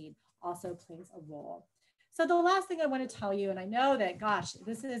distancing also plays a role. So the last thing I want to tell you, and I know that, gosh,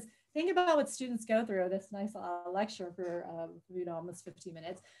 think about what students go through, this nice lecture for, almost 15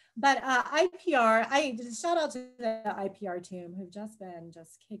 minutes. But IPR, shout out to the IPR team who've just been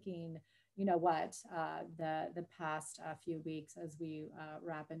kicking, the past few weeks as we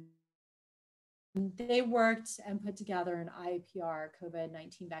wrap in. They worked and put together an IPR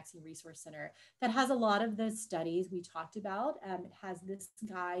COVID-19 Vaccine Resource Center that has a lot of the studies we talked about. It has this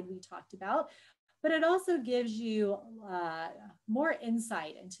guide we talked about, but it also gives you more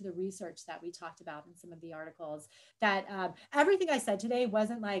insight into the research that we talked about in some of the articles. That everything I said today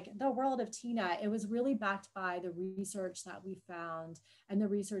wasn't like the world of Tina. It was really backed by the research that we found and the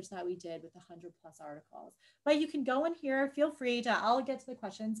research that we did with the 100+ articles. But you can go in here, feel free to, I'll get to the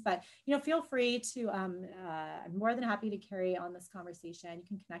questions, but feel free to, I'm more than happy to carry on this conversation. You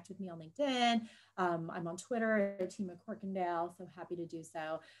can connect with me on LinkedIn. I'm on Twitter, Tina Corkindale, so happy to do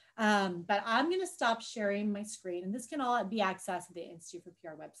so. But I'm going to stop sharing my screen, and this can all be accessed at the Institute for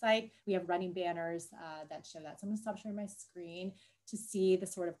PR website. We have running banners that show that. So I'm going to stop sharing my screen to see the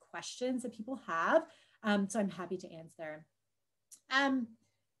sort of questions that people have. So I'm happy to answer.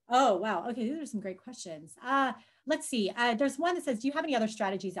 Oh, wow. Okay, these are some great questions. Let's see. There's one that says, do you have any other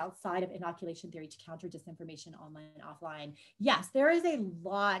strategies outside of inoculation theory to counter disinformation online and offline? Yes, there is a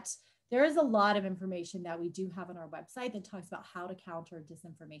lot there is a lot of information that we do have on our website that talks about how to counter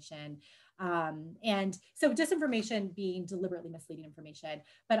disinformation. And so disinformation being deliberately misleading information,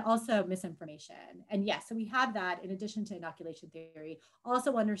 but also misinformation. And yes, so we have that in addition to inoculation theory,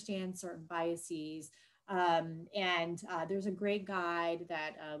 also understand certain biases. And there's a great guide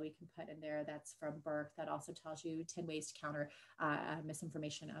that we can put in there that's from Burke that also tells you 10 ways to counter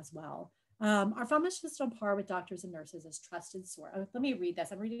misinformation as well. Our pharmacist on par with doctors and nurses is trusted source. Oh, let me read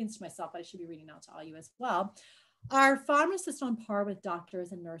this. I'm reading this to myself, but I should be reading out to all you as well. Our pharmacists on par with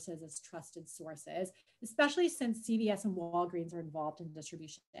doctors and nurses as trusted sources, especially since CVS and Walgreens are involved in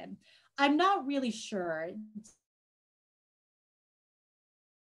distribution. I'm not really sure.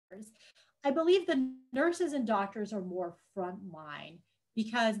 I believe the nurses and doctors are more frontline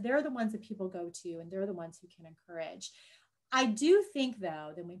because they're the ones that people go to and they're the ones who can encourage. I do think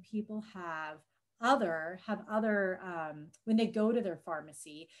though that when people when they go to their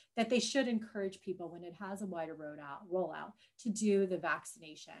pharmacy, that they should encourage people when it has a wider rollout to do the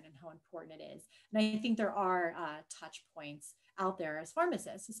vaccination and how important it is. And I think there are touch points out there as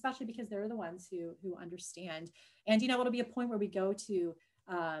pharmacists, especially because they're the ones who understand. And it'll be a point where we go to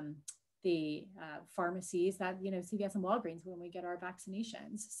the pharmacies that CVS and Walgreens when we get our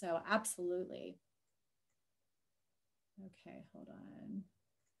vaccinations. So absolutely. Okay, hold on.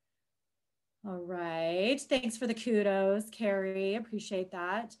 All right. Thanks for the kudos, Carrie. Appreciate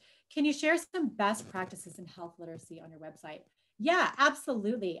that. Can you share some best practices in health literacy on your website? Yeah,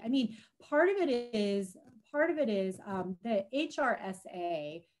 absolutely. I mean, part of it is the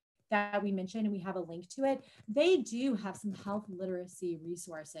HRSA that we mentioned, and we have a link to it. They do have some health literacy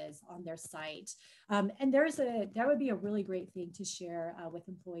resources on their site. And that would be a really great thing to share with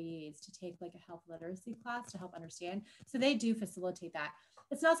employees to take like a health literacy class to help understand. So they do facilitate that.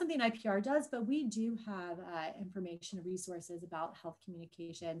 It's not something IPR does, but we do have information and resources about health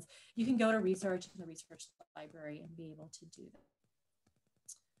communications. You can go to research in the research library and be able to do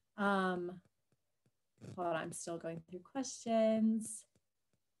that. Hold on, I'm still going through questions.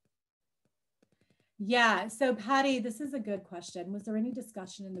 Yeah, so Patty, this is a good question. Was there any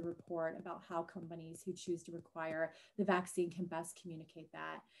discussion in the report about how companies who choose to require the vaccine can best communicate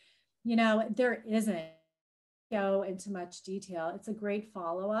that? There isn't go into much detail. It's a great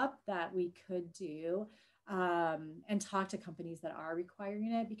follow-up that we could do and talk to companies that are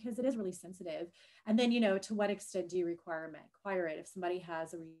requiring it because it is really sensitive. And then, to what extent do you require it? If somebody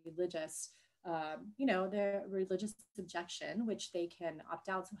has a religious the religious objection, which they can opt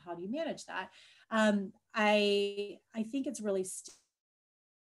out. So how do you manage that? I think it's really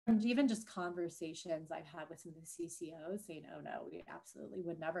even just conversations I've had with some of the CCOs saying, oh no, we absolutely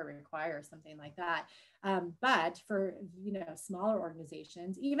would never require something like that. But for, smaller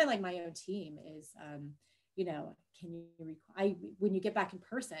organizations, even like my own team is, can you when you get back in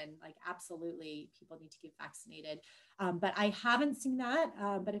person, like absolutely people need to get vaccinated. But I haven't seen that.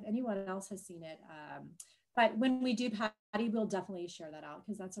 But if anyone else has seen it, but when we do, Patty, we'll definitely share that out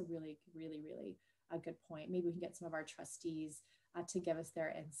because that's a really, really, really a good point. Maybe we can get some of our trustees to give us their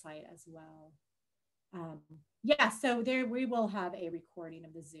insight as well. Yeah, so there we will have a recording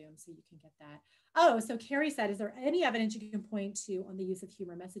of the Zoom so you can get that. Oh, so Carrie said, is there any evidence you can point to on the use of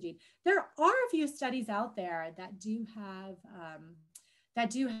humor messaging? There are a few studies out there that do have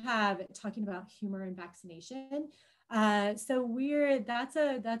talking about humor and vaccination. So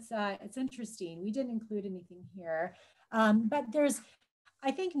it's interesting. We didn't include anything here, but there's,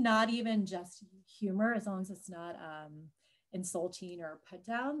 I think, not even just humor as long as it's not insulting or put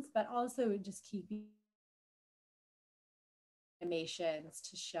downs, but also just keeping animations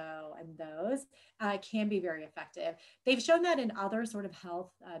to show, and those can be very effective. They've shown that in other sort of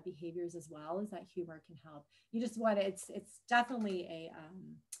health behaviors as well, is that humor can help. You just want it's definitely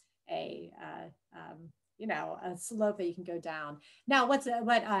a slope that you can go down. Now, what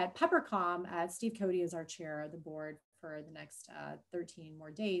Peppercom, Steve Cody is our chair of the board for the next 13 more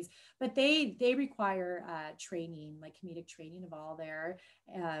days, but they require training, like comedic training of all their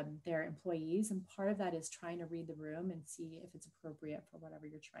employees, and part of that is trying to read the room and see if it's appropriate for whatever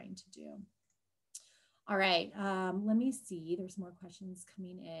you're trying to do. All right, let me see. There's more questions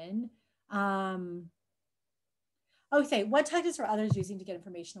coming in. Okay, what tactics are others using to get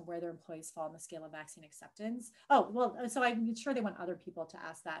information on where their employees fall on the scale of vaccine acceptance? Oh, well, so I'm sure they want other people to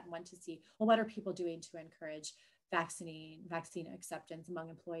ask that and want to see, well, what are people doing to encourage vaccine acceptance among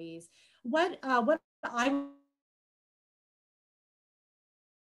employees? What I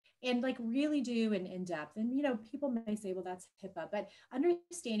and like really do in depth, and people may say, well, that's HIPAA, but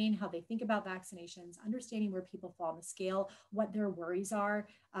understanding how they think about vaccinations, understanding where people fall on the scale, what their worries are,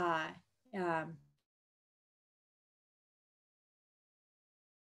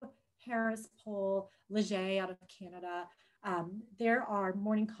 Harris Poll, Leger out of Canada. There are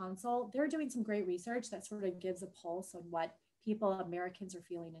Morning Consult. They're doing some great research that sort of gives a pulse on what people, Americans are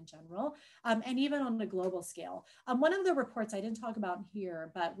feeling in general, and even on a global scale. One of the reports I didn't talk about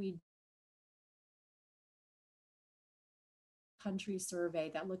here, but we country survey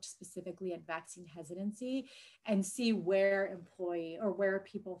that looked specifically at vaccine hesitancy and see where employee or where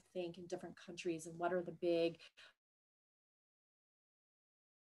people think in different countries and what are the big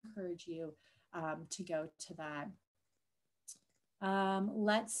encourage you to go to that.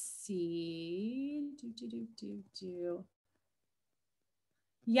 Let's see.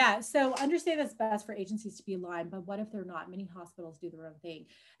 Yeah, so understand it's best for agencies to be aligned, but what if they're not? Many hospitals do their own thing.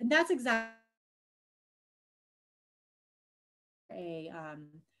 And that's exactly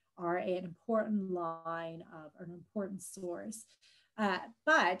are an important line of or an important source.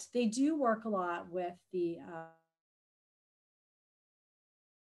 But they do work a lot with the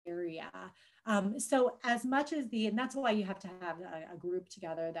area. So as much as and that's why you have to have a group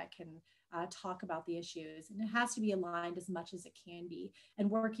together that can talk about the issues, and it has to be aligned as much as it can be, and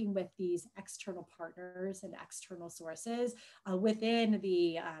working with these external partners and external sources within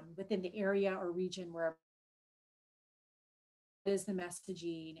the area or region where is the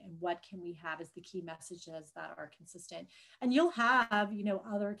messaging and what can we have as the key messages that are consistent. And you'll have,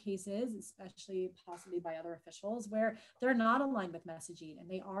 other cases, especially possibly by other officials, where they're not aligned with messaging and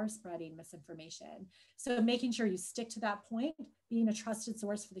they are spreading misinformation. So making sure you stick to that point, being a trusted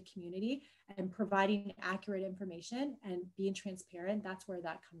source for the community and providing accurate information and being transparent, that's where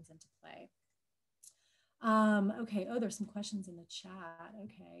that comes into play. Okay, oh, there's some questions in the chat.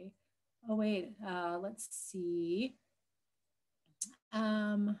 Okay. Oh, wait, let's see.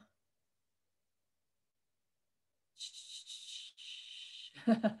 Someone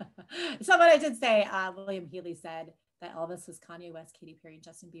I did say, William Healy said that Elvis was Kanye West, Katy Perry, and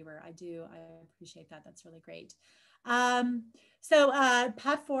Justin Bieber. I appreciate that. That's really great. So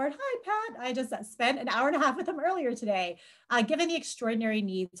Pat Ford, hi Pat. I just spent an hour and a half with him earlier today. Given the extraordinary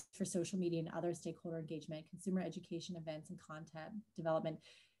needs for social media and other stakeholder engagement, consumer education events, and content development,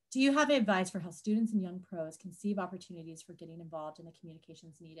 do you have advice for how students and young pros conceive opportunities for getting involved in the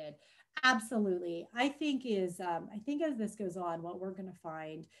communications needed? Absolutely. I think as this goes on, what we're going to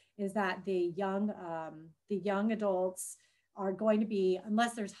find is that the young adults are going to be,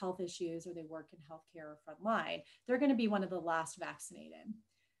 unless there's health issues or they work in healthcare or frontline, they're going to be one of the last vaccinated.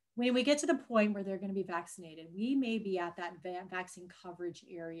 When we get to the point where they're going to be vaccinated, we may be at that vaccine coverage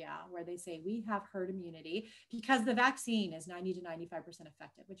area where they say we have herd immunity because the vaccine is 90 to 95%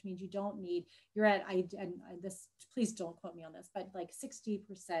 effective, which means you don't need, you're at, and this, please don't quote me on this, but like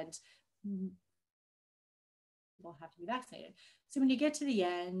 60% will have to be vaccinated. So when you get to the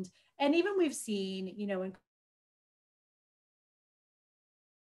end, and even we've seen, in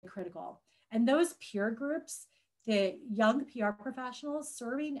critical, and those peer groups, the young PR professionals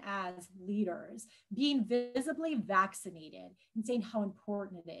serving as leaders, being visibly vaccinated and saying how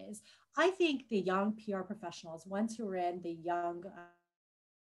important it is. I think the young PR professionals, ones who are in the young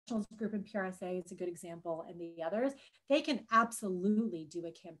group in PRSA is a good example, and the others, they can absolutely do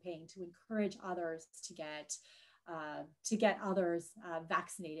a campaign to encourage others to get others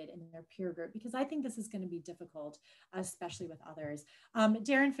vaccinated in their peer group, because I think this is going to be difficult, especially with others.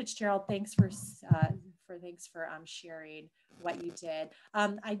 Darren Fitzgerald, thanks for sharing what you did.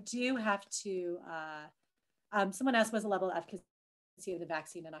 I do have to. Someone asked, was the level of efficacy of the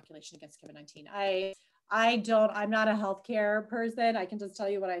vaccine inoculation against COVID-19? I'm not a healthcare person. I can just tell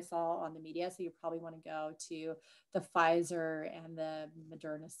you what I saw on the media. So you probably want to go to the Pfizer and the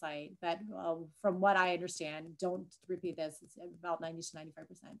Moderna site. But from what I understand, don't repeat this, it's about 90 to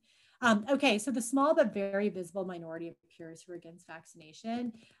 95%. Okay, so the small but very visible minority of peers who are against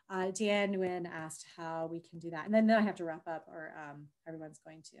vaccination, Dan Nguyen asked how we can do that. And then I have to wrap up, or everyone's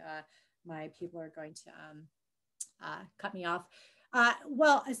going to, my people are going to cut me off.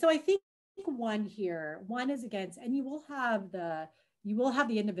 Well, so I think one is against, and you will have the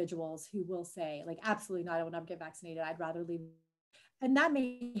individuals who will say, like, absolutely not, I will not get vaccinated, I'd rather leave. And that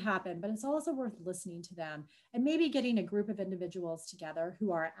may happen, but it's also worth listening to them and maybe getting a group of individuals together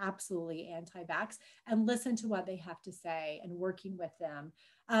who are absolutely anti-vax and listen to what they have to say and working with them.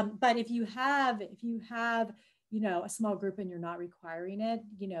 But if you have a small group and you're not requiring it,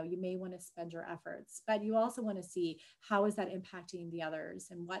 you may want to spend your efforts, but you also want to see how is that impacting the others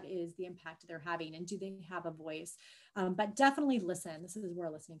and what is the impact they're having and do they have a voice? But definitely listen. This is where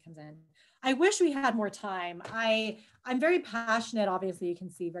listening comes in. I wish we had more time. I'm very passionate, obviously you can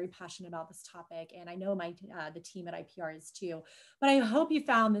see, very passionate about this topic. And I know the team at IPR is too, but I hope you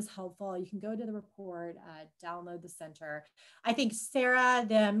found this helpful. You can go to the report, download the center. I think Sarah,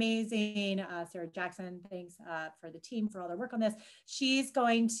 the amazing Sarah Jackson, thanks for the team for all their work on this. She's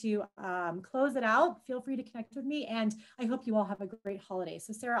going to close it out. Feel free to connect with me, and I hope you all have a great holiday.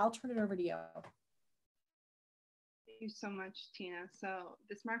 So Sarah, I'll turn it over to you. Thank you so much, Tina. So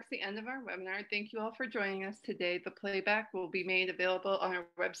this marks the end of our webinar. Thank you all for joining us today. The playback will be made available on our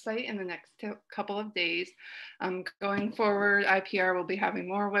website in the next couple of days. Going forward, IPR will be having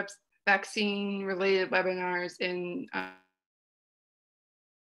more vaccine-related webinars in our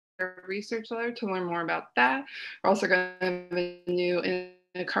research letter to learn more about that. We're also going to have a new In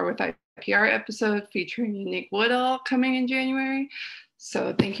a Car with IPR episode featuring Unique Woodall coming in January.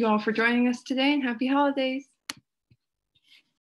 So thank you all for joining us today, and happy holidays.